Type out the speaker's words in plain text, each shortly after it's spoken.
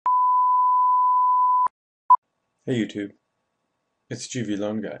Hey YouTube, it's GV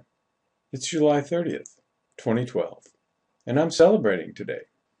Loan Guy. It's July 30th, 2012, and I'm celebrating today.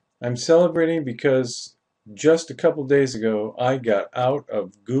 I'm celebrating because just a couple days ago I got out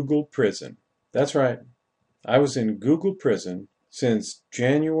of Google prison. That's right, I was in Google prison since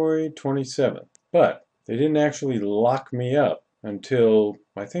January 27th, but they didn't actually lock me up until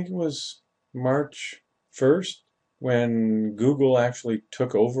I think it was March 1st when Google actually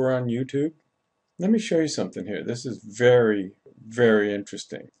took over on YouTube. Let me show you something here. This is very, very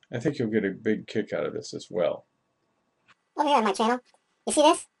interesting. I think you'll get a big kick out of this as well. Over here on my channel, you see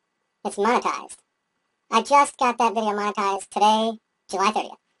this? It's monetized. I just got that video monetized today, July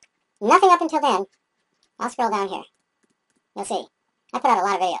 30th. Nothing up until then. I'll scroll down here. You'll see. I put out a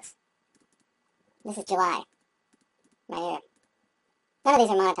lot of videos. This is July. Right here. None of these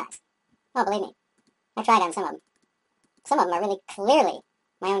are monetized. Oh, believe me. I tried on some of them. Some of them are really clearly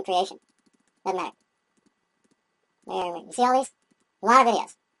my own creation. Doesn't matter. There, you see all these? A lot of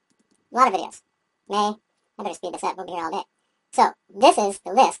videos. A lot of videos. I better speed this up. We'll be here all day. So, this is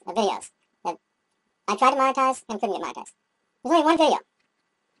the list of videos that I tried to monetize and couldn't get monetized. There's only one video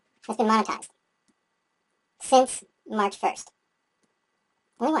that's been monetized since March 1st.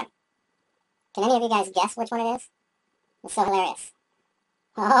 Only one. Can any of you guys guess which one it is? It's so hilarious.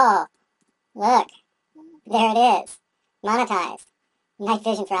 Oh, look. There it is. Monetized. Night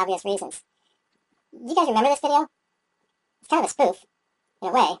vision for obvious reasons. Do you guys remember this video? It's kind of a spoof, in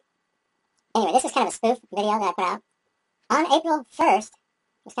a way. Anyway, this is kind of a spoof video that I put out on April 1st.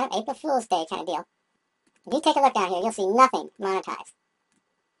 It's kind of April Fool's Day kind of deal. If you take a look down here, you'll see nothing monetized.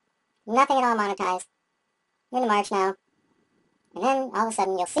 Nothing at all monetized. We're into March now. And then, all of a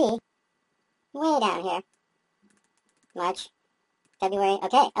sudden, you'll see, way down here, March, February,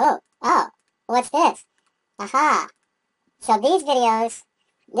 okay, oh, what's this? Aha! So these videos,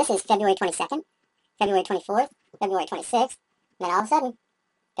 this is February 22nd, February 24th, February 26th, then all of a sudden,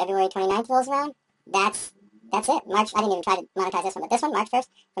 February 29th rolls around, that's it. March, I didn't even try to monetize this one, but this one, March 1st,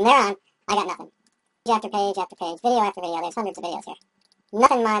 from there on, I got nothing. Page after page after page, video after video, there's hundreds of videos here.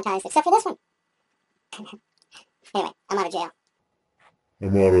 Nothing monetized except for this one. Anyway, I'm out of jail.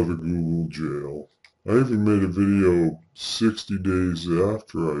 I'm out of the Google jail. I even made a video 60 days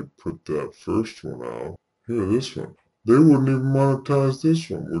after I put that first one out. Here, this one. They wouldn't even monetize this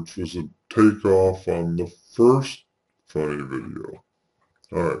one, which was a takeoff on the first funny video.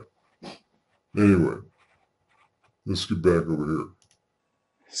 Alright. Anyway, let's get back over here.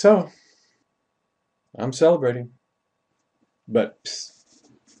 So, I'm celebrating. But psst,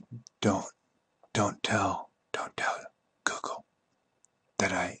 don't tell Google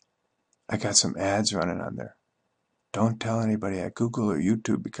that I got some ads running on there. Don't tell anybody at Google or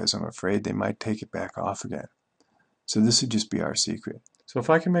YouTube because I'm afraid they might take it back off again. So this would just be our secret. So if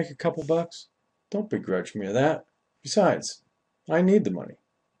I can make a couple bucks, don't begrudge me that. Besides, I need the money.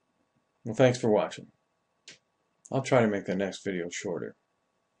 Well, thanks for watching. I'll try to make the next video shorter.